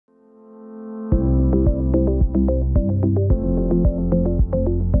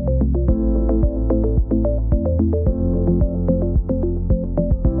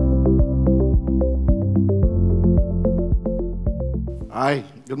Hi,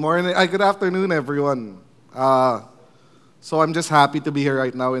 good morning. Good afternoon, everyone. So I'm just happy to be here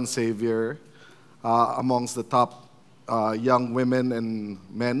right now in Xavier, amongst the top young women and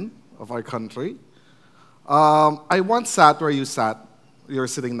men of our country. I once sat where you sat. You're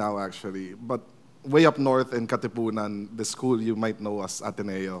sitting now, actually, but way up north in Katipunan, the school you might know as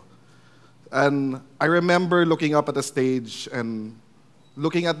Ateneo. And I remember looking up at the stage and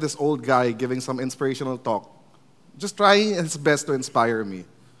looking at this old guy giving some inspirational talk, just trying his best to inspire me.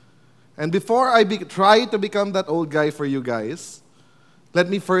 And before I try to become that old guy for you guys, let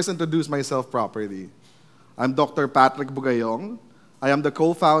me first introduce myself properly. I'm Dr. Patrick Bugayong. I am the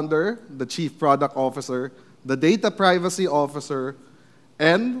co-founder, the chief product officer, the data privacy officer,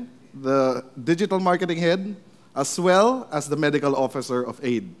 and the digital marketing head, as well as the medical officer of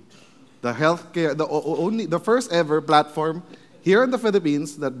AIDE, the healthcare, the first ever platform here in the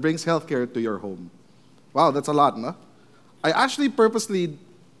Philippines that brings healthcare to your home. Wow, that's a lot, no? I actually purposely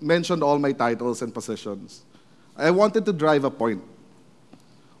mentioned all my titles and positions. I wanted to drive a point.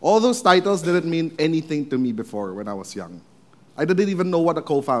 All those titles didn't mean anything to me before when I was young. I didn't even know what a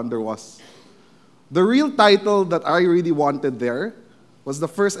co-founder was. The real title that I really wanted there was the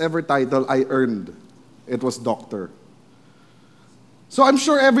first ever title I earned. It was doctor. So I'm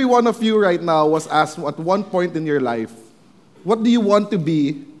sure every one of you right now was asked at one point in your life, what do you want to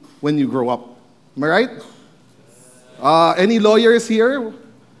be when you grow up? Am I right? Any lawyers here?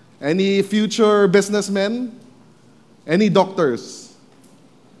 Any future businessmen? Any doctors?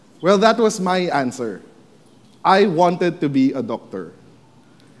 Well, that was my answer. I wanted to be a doctor.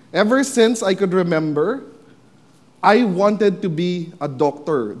 Ever since I could remember, I wanted to be a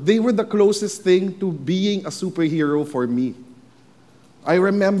doctor. They were the closest thing to being a superhero for me. I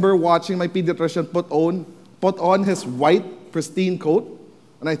remember watching my pediatrician put on his white, pristine coat,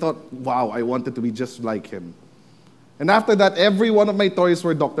 and I thought, wow, I wanted to be just like him. And after that, every one of my toys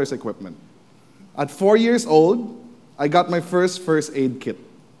were doctor's equipment. At 4 years old, I got my first aid kit.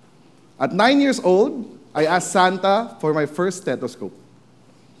 At 9 years old, I asked Santa for my first stethoscope.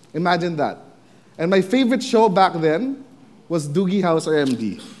 Imagine that. And my favorite show back then was Doogie Howser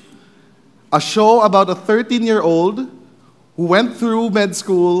MD, a show about a 13-year-old who went through med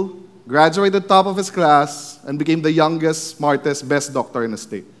school, graduated top of his class, and became the youngest, smartest, best doctor in the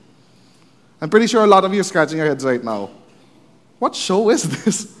state. I'm pretty sure a lot of you are scratching your heads right now. What show is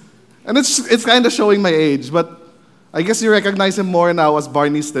this? And it's kind of showing my age, but I guess you recognize him more now as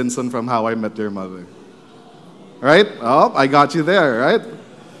Barney Stinson from How I Met Your Mother. Right? Oh, I got you there, right?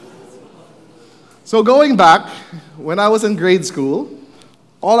 So going back, when I was in grade school,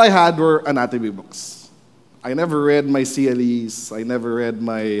 all I had were anatomy books. I never read my CLEs. I never read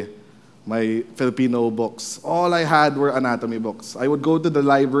my Filipino books. All I had were anatomy books. I would go to the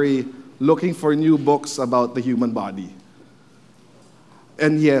library looking for new books about the human body.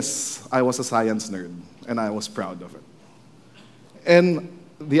 And yes, I was a science nerd, and I was proud of it. In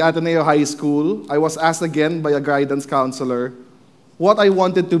the Ateneo High School, I was asked again by a guidance counselor what I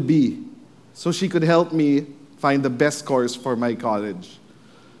wanted to be, so she could help me find the best course for my college.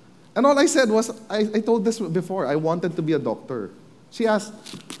 And all I said was, I told this before, I wanted to be a doctor. She asked,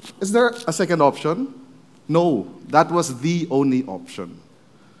 is there a second option? No, that was the only option.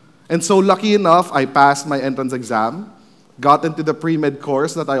 And so lucky enough, I passed my entrance exam, got into the pre-med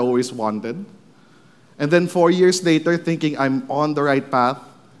course that I always wanted. And then 4 years later, thinking I'm on the right path,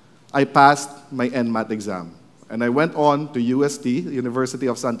 I passed my NMAT exam. And I went on to UST, University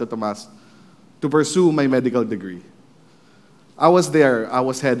of Santo Tomas, to pursue my medical degree. I was there, I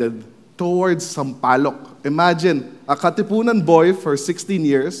was headed towards Sampaloc. Imagine, a Katipunan boy for 16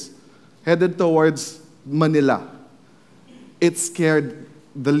 years, headed towards Manila. It scared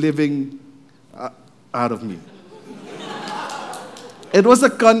the living out of me. It was a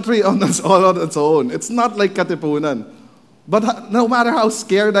country all on its own. It's not like Katipunan. But no matter how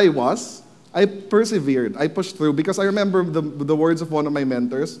scared I was, I persevered. I pushed through because I remember the words of one of my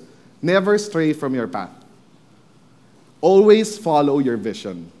mentors, never stray from your path. Always follow your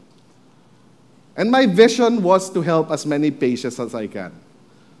vision. And my vision was to help as many patients as I can.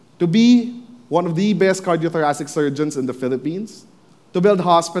 To be one of the best cardiothoracic surgeons in the Philippines. To build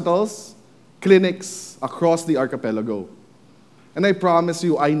hospitals, clinics across the archipelago. And I promise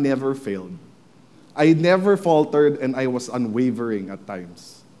you, I never failed. I never faltered, and I was unwavering at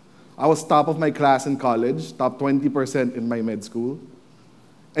times. I was top of my class in college, top 20% in my med school.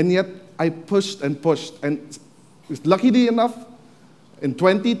 And yet, I pushed and pushed. And luckily enough, in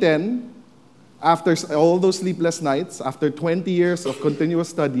 2010, after all those sleepless nights, after 20 years of continuous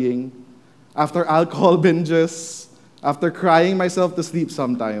studying, after alcohol binges, after crying myself to sleep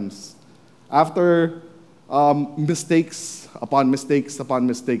sometimes, after mistakes upon mistakes upon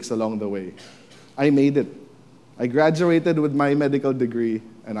mistakes along the way. I made it. I graduated with my medical degree,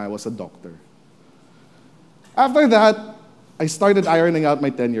 and I was a doctor. After that, I started ironing out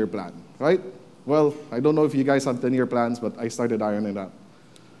my 10-year plan, right? Well, I don't know if you guys have 10-year plans, but I started ironing it out.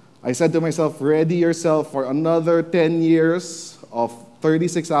 I said to myself, ready yourself for another 10 years of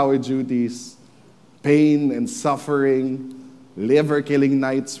 36-hour duties, pain and suffering, liver-killing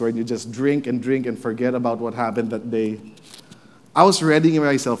nights where you just drink and forget about what happened that day. I was readying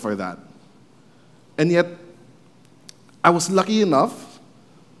myself for that. And yet, I was lucky enough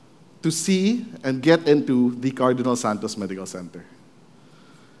to see and get into the Cardinal Santos Medical Center.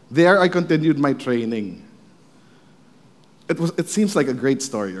 There, I continued my training. It seems like a great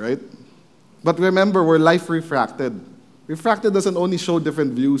story, right? But remember, we're life refracted. Refracted doesn't only show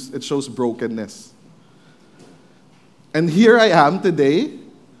different views, it shows brokenness. And here I am today,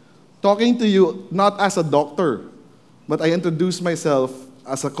 talking to you not as a doctor, but I introduced myself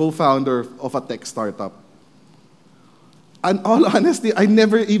as a co-founder of a tech startup. And all honesty, I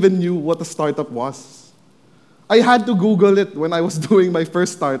never even knew what a startup was. I had to Google it when I was doing my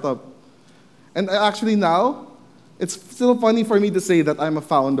first startup. And actually now, it's still funny for me to say that I'm a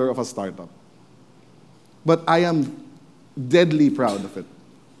founder of a startup. But I am deadly proud of it.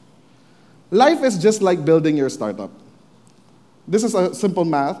 Life is just like building your startup. This is a simple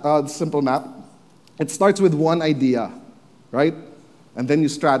map. It starts with one idea, right? And then you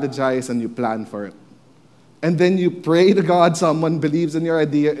strategize and you plan for it. And then you pray to God someone believes in your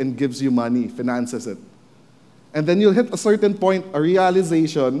idea and gives you money, finances it. And then you'll hit a certain point, a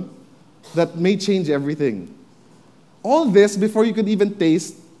realization that may change everything. All this before you could even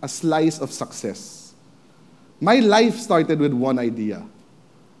taste a slice of success. My life started with one idea,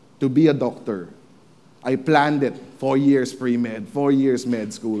 to be a doctor. I planned it, 4 years pre-med, 4 years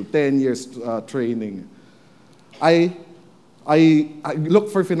med school, 10 years training. I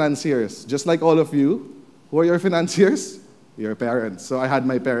looked for financiers, just like all of you. Who are your financiers? Your parents. So I had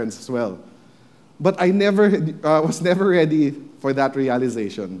my parents as well. But I was never ready for that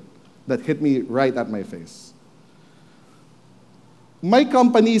realization that hit me right at my face. My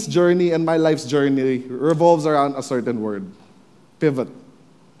company's journey and my life's journey revolves around a certain word, pivot.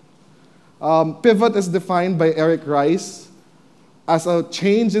 Pivot is defined by Eric Rice as a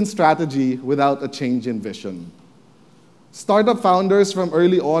change in strategy without a change in vision. Startup founders from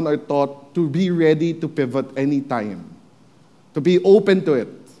early on are taught to be ready to pivot anytime, to be open to it.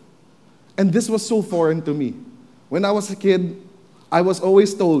 And this was so foreign to me. When I was a kid, I was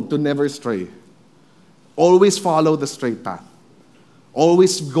always told to never stray. Always follow the straight path.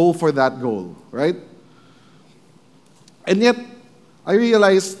 Always go for that goal, right? And yet, I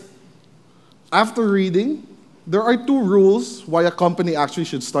realized after reading, there are 2 rules why a company actually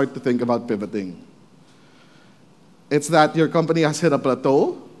should start to think about pivoting. It's that your company has hit a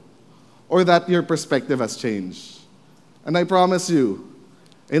plateau or that your perspective has changed. And I promise you,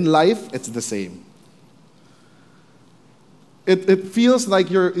 in life, it's the same. It feels like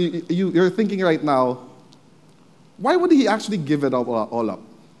you're thinking right now, why would he actually give it all up?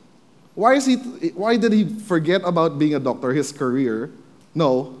 Why did he forget about being a doctor, his career?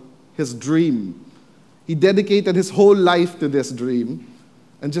 No, his dream. He dedicated his whole life to this dream,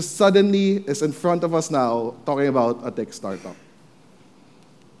 and just suddenly is in front of us now talking about a tech startup.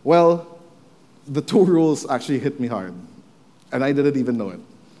 Well, the 2 rules actually hit me hard, and I didn't even know it.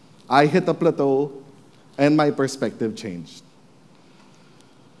 I hit a plateau, and my perspective changed.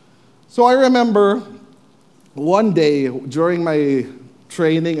 So I remember one day during my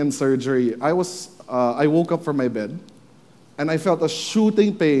training and surgery, I woke up from my bed, and I felt a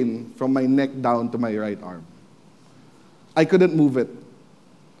shooting pain from my neck down to my right arm. I couldn't move it.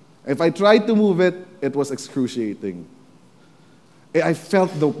 If I tried to move it, it was excruciating. I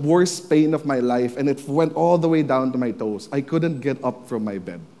felt the worst pain of my life, and it went all the way down to my toes. I couldn't get up from my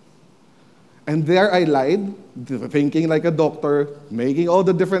bed. And there I lied, thinking like a doctor, making all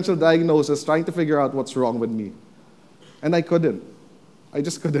the differential diagnoses, trying to figure out what's wrong with me. And I couldn't. I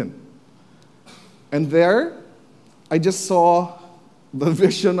just couldn't. And there, I just saw the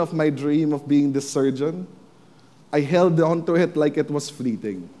vision of my dream of being this surgeon. I held on to it like it was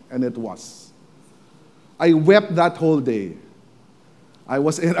fleeting, and it was. I wept that whole day. I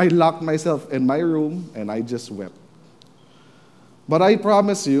locked myself in my room, and I just wept. But I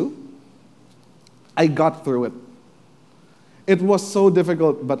promise you, I got through it. It was so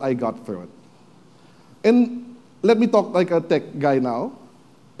difficult, but I got through it. And let me talk like a tech guy now.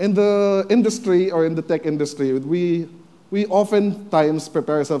 In the industry, or in the tech industry, we oftentimes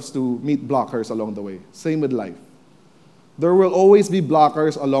prepare ourselves to meet blockers along the way. Same with life. There will always be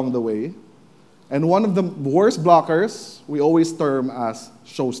blockers along the way. And one of the worst blockers we always term as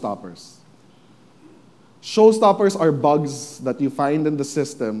showstoppers. Showstoppers are bugs that you find in the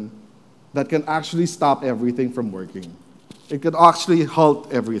system that can actually stop everything from working. It could actually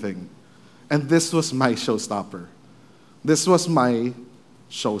halt everything. And this was my showstopper. This was my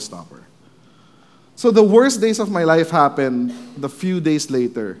showstopper. So the worst days of my life happened the few days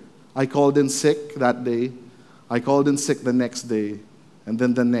later. I called in sick that day. I called in sick the next day. And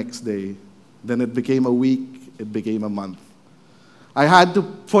then the next day. Then it became a week. It became a month. I had to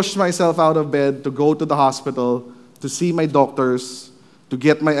push myself out of bed to go to the hospital, to see my doctors, to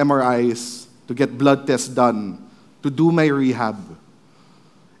get my MRIs, to get blood tests done, to do my rehab.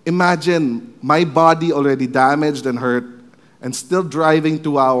 Imagine my body already damaged and hurt and still driving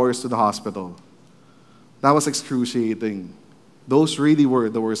 2 hours to the hospital. That was excruciating. Those really were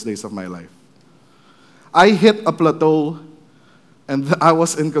the worst days of my life. I hit a plateau and I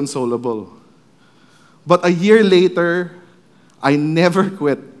was inconsolable. But a year later, I never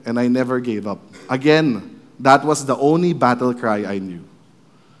quit and I never gave up. Again, that was the only battle cry I knew.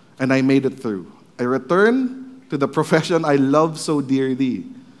 And I made it through. I returned to the profession I love so dearly,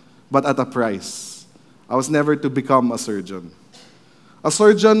 but at a price. I was never to become a surgeon. A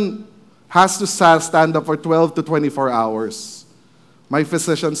surgeon has to stand up for 12 to 24 hours. My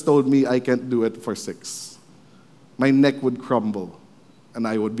physicians told me I can't do it for 6. My neck would crumble and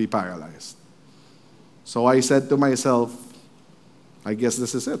I would be paralyzed. So I said to myself, I guess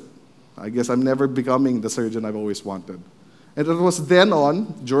this is it. I guess I'm never becoming the surgeon I've always wanted. And it was then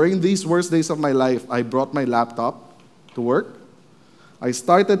on, during these worst days of my life, I brought my laptop to work. I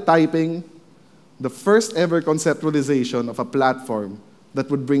started typing the first ever conceptualization of a platform that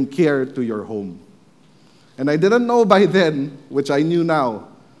would bring care to your home. And I didn't know by then, which I knew now,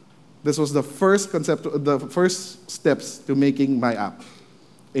 this was the first steps to making my app,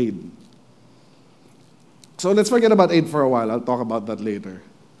 AIDE. So let's forget about AIDE for a while. I'll talk about that later.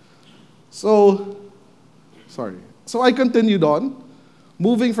 So I continued on.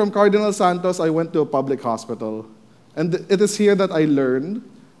 Moving from Cardinal Santos, I went to a public hospital. And it is here that I learned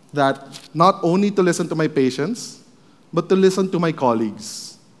that not only to listen to my patients, but to listen to my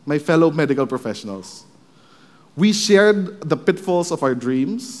colleagues, my fellow medical professionals. We shared the pitfalls of our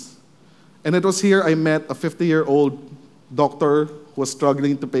dreams. And it was here I met a 50-year-old doctor who was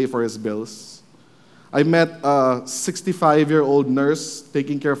struggling to pay for his bills. I met a 65-year-old nurse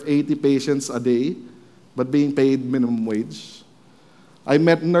taking care of 80 patients a day, but being paid minimum wage. I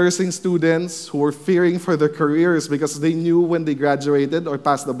met nursing students who were fearing for their careers because they knew when they graduated or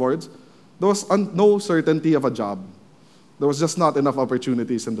passed the boards, there was no certainty of a job. There was just not enough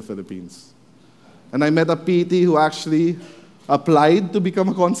opportunities in the Philippines. And I met a PT who actually applied to become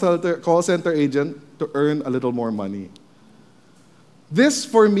a call center agent to earn a little more money. This,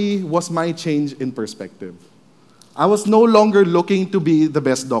 for me, was my change in perspective. I was no longer looking to be the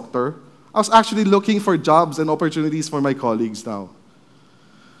best doctor. I was actually looking for jobs and opportunities for my colleagues now.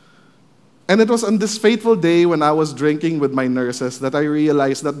 And it was on this fateful day when I was drinking with my nurses that I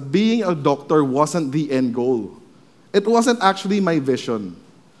realized that being a doctor wasn't the end goal. It wasn't actually my vision.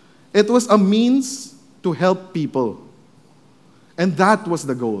 It was a means to help people. And that was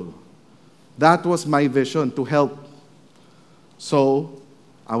the goal. That was my vision, to help. So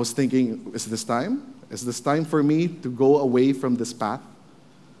I was thinking, is this time? Is this time for me to go away from this path?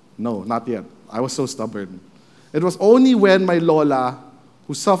 No, not yet. I was so stubborn. It was only when my lola,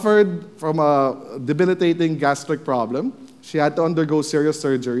 who suffered from a debilitating gastric problem, she had to undergo serious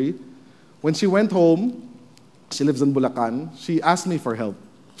surgery. When she went home, she lives in Bulacan, she asked me for help.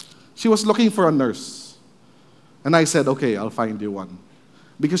 She was looking for a nurse. And I said, okay, I'll find you one.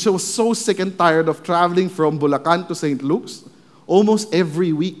 Because she was so sick and tired of traveling from Bulacan to St. Luke's almost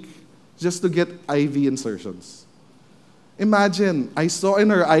every week just to get IV insertions. Imagine, I saw in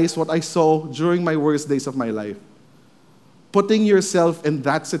her eyes what I saw during my worst days of my life. Putting yourself in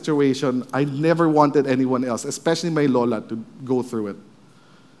that situation, I never wanted anyone else, especially my lola, to go through it.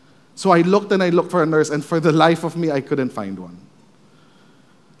 So I looked and I looked for a nurse, and for the life of me, I couldn't find one.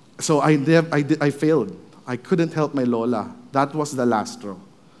 So I failed. I couldn't help my lola. That was the last straw.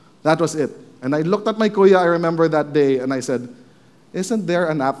 That was it. And I looked at my kuya, I remember that day, and I said, isn't there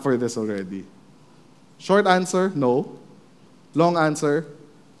an app for this already? Short answer, no. Long answer,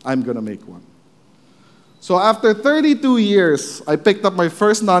 I'm gonna make one. So after 32 years, I picked up my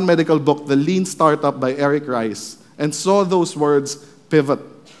first non-medical book, The Lean Startup by Eric Rice, and saw those words, pivot.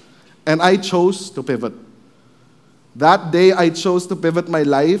 And I chose to pivot. That day, I chose to pivot my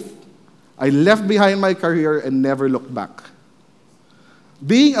life. I left behind my career and never looked back.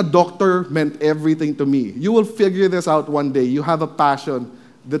 Being a doctor meant everything to me. You will figure this out one day. You have a passion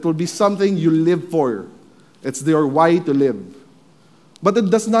that will be something you live for. It's your why to live. But it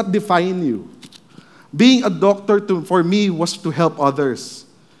does not define you. Being a doctor for me was to help others.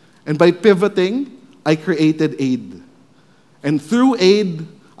 And by pivoting, I created AIDE. And through AIDE,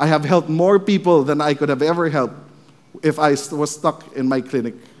 I have helped more people than I could have ever helped if I was stuck in my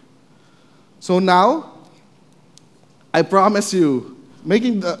clinic. So now, I promise you,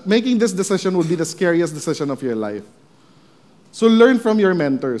 making this decision will be the scariest decision of your life. So learn from your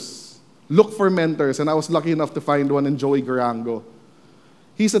mentors. Look for mentors, and I was lucky enough to find one in Joey Garango.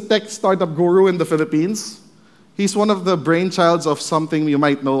 He's a tech startup guru in the Philippines. He's one of the brainchilds of something you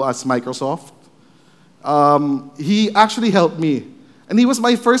might know as Microsoft. He actually helped me. And he was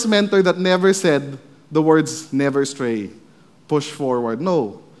my first mentor that never said the words, never stray, push forward.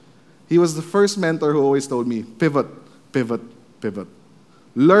 No. He was the first mentor who always told me, pivot, pivot, pivot.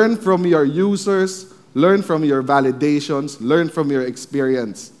 Learn from your users, learn from your validations, learn from your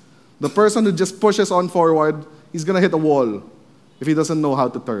experience. The person who just pushes on forward, he's going to hit a wall if he doesn't know how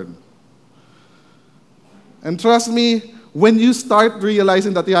to turn. And trust me, when you start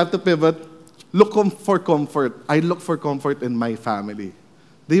realizing that you have to pivot, look for comfort. I look for comfort in my family.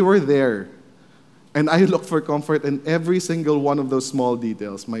 They were there. And I look for comfort in every single one of those small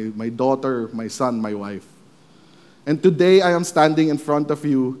details. My daughter, my son, my wife. And today I am standing in front of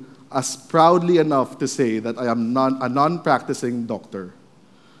you as proudly enough to say that I am a non-practicing doctor.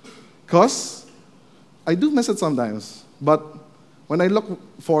 Because I do miss it sometimes. But when I look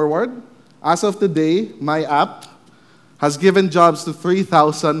forward, as of today, my app has given jobs to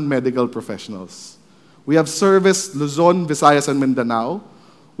 3,000 medical professionals. We have serviced Luzon, Visayas, and Mindanao.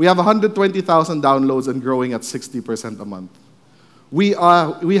 We have 120,000 downloads and growing at 60% a month. We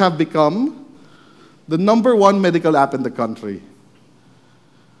have become the #1 medical app in the country.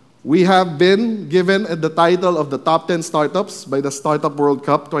 We have been given the title of the top 10 startups by the Startup World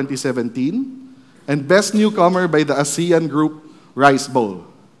Cup 2017 and Best Newcomer by the ASEAN Group Rice Bowl.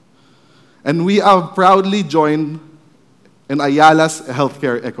 And we have proudly joined in Ayala's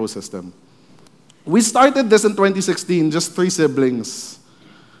healthcare ecosystem. We started this in 2016, just 3 siblings.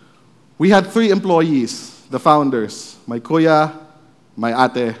 We had 3 employees, the founders, my kuya, my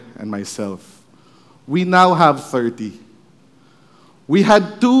ate, and myself. We now have 30. We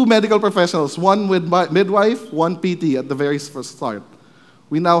had 2 medical professionals, one with midwife, one PT at the very first start.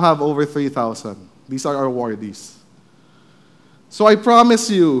 We now have over 3,000. These are our awardees. So I promise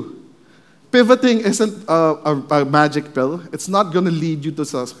you, pivoting isn't a magic pill. It's not going to lead you to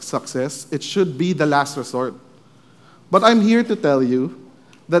success. It should be the last resort. But I'm here to tell you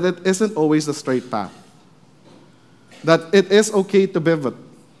that it isn't always a straight path. That it is okay to pivot.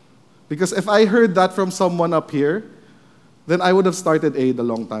 Because if I heard that from someone up here, then I would have started AIDE a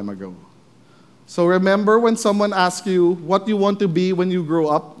long time ago. So remember when someone asks you what you want to be when you grow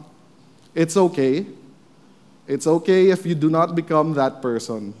up, it's okay. It's okay if you do not become that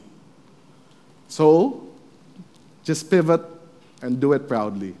person. So, just pivot and do it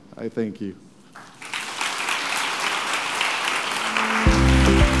proudly. I thank you.